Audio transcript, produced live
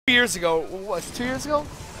years ago. What? 2 years ago?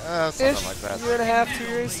 Something like that. Year and a half, 2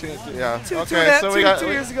 years. Yeah. Two Okay. and a half, So we got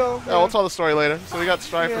 2 years ago. Yeah, we'll tell the story later. So we got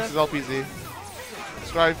Strife Yeah. versus LPZ.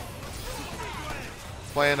 Strife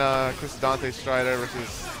playing Chris Dante Strider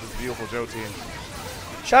versus this beautiful Joe team.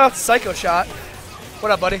 Shout out to Psycho Shot.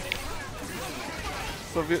 What up, buddy?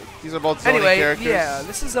 So these are both zoning Anyway, characters. yeah,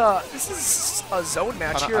 this is a zone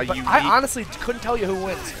match here, but I honestly couldn't tell you who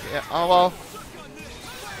wins. Yeah. Oh well.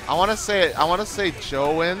 I want to say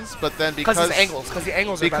Joe wins, but then because the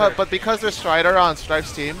angles are better. But because there's Strider on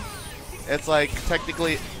Strife's team, it's like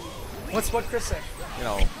technically, What Chris say? you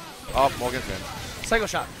know, oh, Morgan's in. Psycho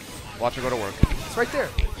Shot. Watch her go to work. It's right there.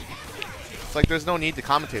 It's like there's no need to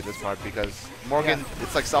commentate this part because Morgan,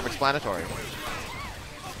 it's like self-explanatory.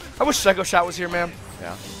 I wish Psycho Shot was here, man.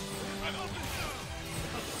 Yeah.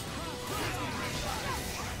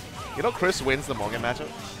 You know, Chris wins the Morgan matchup.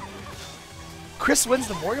 Chris wins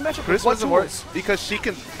the Morgan matchup? Chris What wins the Morgan tools? because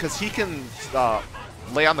he can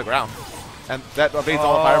lay on the ground, and that evades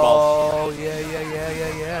all the fireballs. Oh yeah, he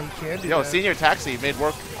can do Yo, that. Senior Taxi made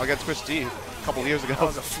work against Chris G a couple years ago. That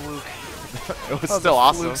was a fluke. It was still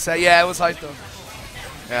awesome. Yeah, it was hype though.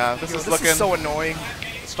 Yeah, this is looking. Is so annoying.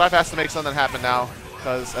 Strife has to make something happen now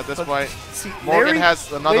because at this point, See, Morgan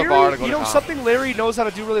has another bar to go to. You know, something Larry knows how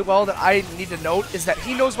to do really well that I need to note is that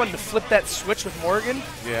he knows when to flip that switch with Morgan,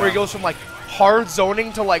 where he goes from like hard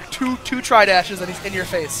zoning to like two try dashes and he's in your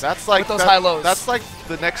face. That's like with those high lows. That's like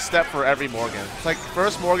the next step for every Morgan. It's like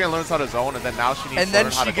first Morgan learns how to zone, and then now she needs to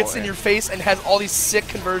learn how to go in. And then she gets in your face and has all these sick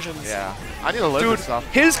conversions. Yeah, I need to learn this stuff.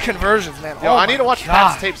 His conversions, man. Yo, oh I need to watch God.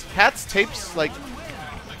 Pat's tapes. Pat's tapes, like.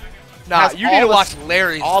 Nah, you need to watch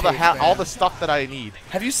Larry's all tapes, the stuff that I need.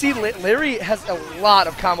 Have you seen Larry has a lot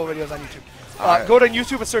of combo videos on YouTube. Go to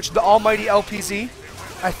YouTube and search TheAlmightyLPZ.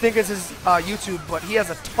 I think it's his YouTube, but he has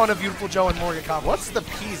a ton of beautiful Joe and Morgan combos. What's the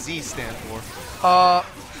PZ stand for? I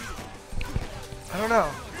don't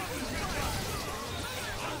know.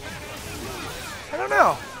 I don't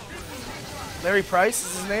know. Larry Price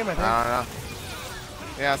is his name, I think. I don't know.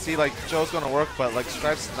 Yeah, see, like, Joe's going to work, but, like,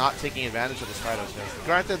 Strife's not taking advantage of the Strider shift.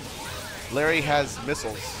 Granted, Larry has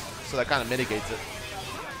missiles, so that kind of mitigates it.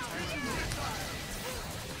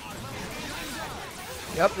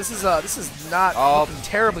 Yep, this is not looking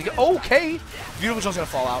terribly good. Okay, beautiful Joe's gonna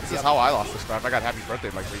fall out. This is how I lost to Strife. I got happy birthday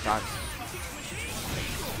like 3 times.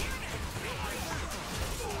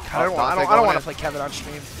 God, I don't want to play Kevin on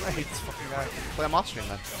stream. I hate this fucking guy. Play him off stream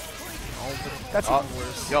then. Oh, that's even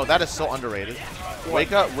worse. Yo, that is so underrated.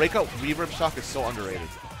 Wake up reverb shock is so underrated.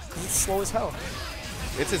 Cause it's slow as hell.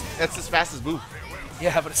 It's his fastest move.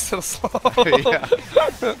 Yeah, but it's still slow. Yeah.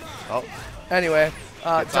 Oh. Anyway,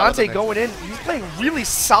 Dante going in. He's playing really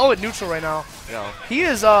solid neutral right now. Yo. He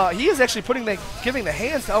is actually giving the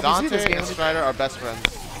hands to LPZ Dante this game. and Strider are best friends.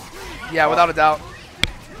 Yeah, without a doubt.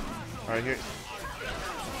 All right, here.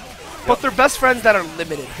 But they're best friends that are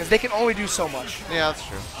limited because they can only do so much. Yeah, that's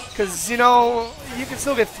true. Because you know you can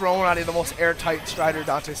still get thrown out of the most airtight Strider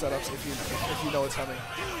Dante setups if you know it's coming,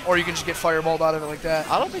 or you can just get fireballed out of it like that.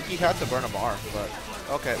 I don't think he had to burn a bar, but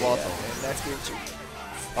okay. Well, it's okay. That's game 2.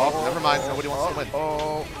 Oh, never mind. Nobody wants to win.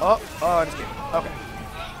 It's game. Okay.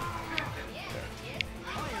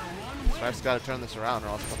 Strife's got to turn this around, or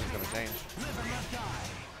else something's gonna change.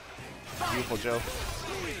 Beautiful Joe.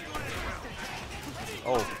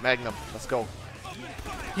 Oh, Magnum. Let's go.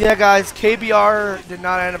 Yeah, guys, KBR did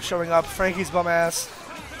not end up showing up. Frankie's bum ass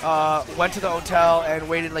went to the hotel and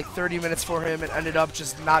waited like 30 minutes for him and ended up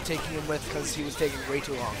just not taking him with because he was taking way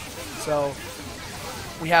too long. So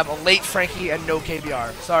we have a late Frankie and no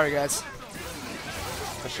KBR. Sorry, guys.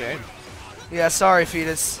 It's a shame. Yeah, sorry,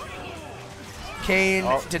 Fetus. Kane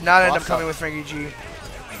did not end up coming with Frankie G.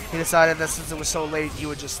 He decided that since it was so late, he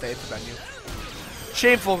would just stay at the venue.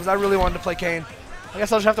 Shameful, because I really wanted to play Kane. I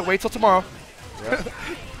guess I'll just have to wait till tomorrow. Yeah.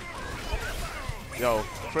 Yo,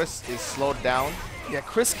 Chris is slowed down. Yeah,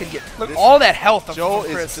 Chris can get all that health. Joe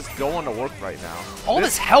Chris is just going to work right now. All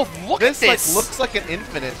this health. Look at this. This looks like an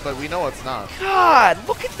infinite, but we know it's not. God,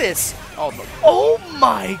 look at this. Oh, look. Oh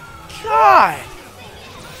my God.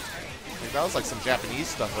 Like, that was like some Japanese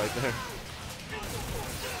stuff right there.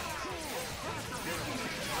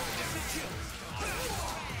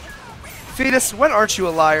 Fetus, when aren't you a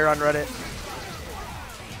liar on Reddit?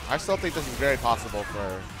 I still think this is very possible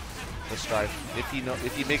for the Strife if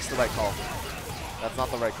he makes the right call. That's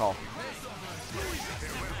not the right call.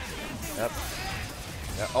 Yep.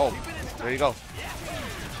 Yeah. Oh, there you go.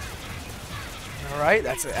 All right,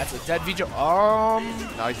 that's a dead VJ. No,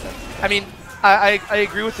 he's dead. I mean, I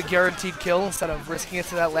agree with the guaranteed kill instead of risking it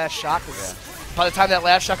to that last shot. Cause by the time that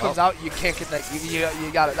last shot comes out, you can't get that.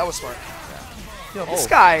 You got it. That was smart. Yo, this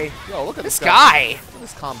guy. Yo, look at This guy. Look at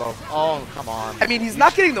this combo. Oh, come on. I mean, he's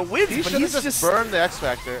not getting the wins, He but should he's have just burned the X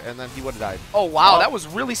Factor, and then he would have died. Oh wow, Oh. that was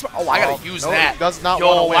really smart. Oh, I gotta use no, that. He does not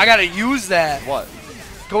want to Yo, win. I gotta use that. What?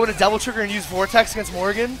 Go into Devil Trigger and use Vortex against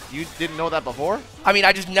Morgan. You didn't know that before? I mean,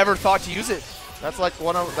 I just never thought to use it. That's like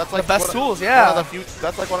one of the best tools, yeah.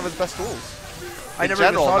 That's like one of his best tools. I In never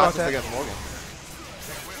even general, thought not about just that. against Morgan.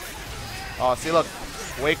 Oh, see, look,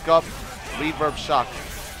 wake up, lead verb shock.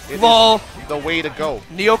 It Lol. is the way to go.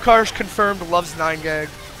 Neokarsh confirmed loves 9-gag.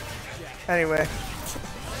 Anyway.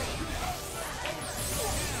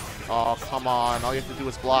 Oh, come on. All you have to do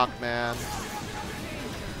is block, man.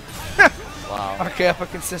 Wow. Our Kappa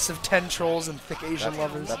consists of 10 trolls and thick Asian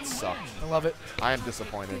lovers. That sucked. I love it. I am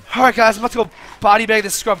disappointed. Alright guys, I'm about to go body bag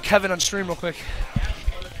this scrub Kevin on stream real quick.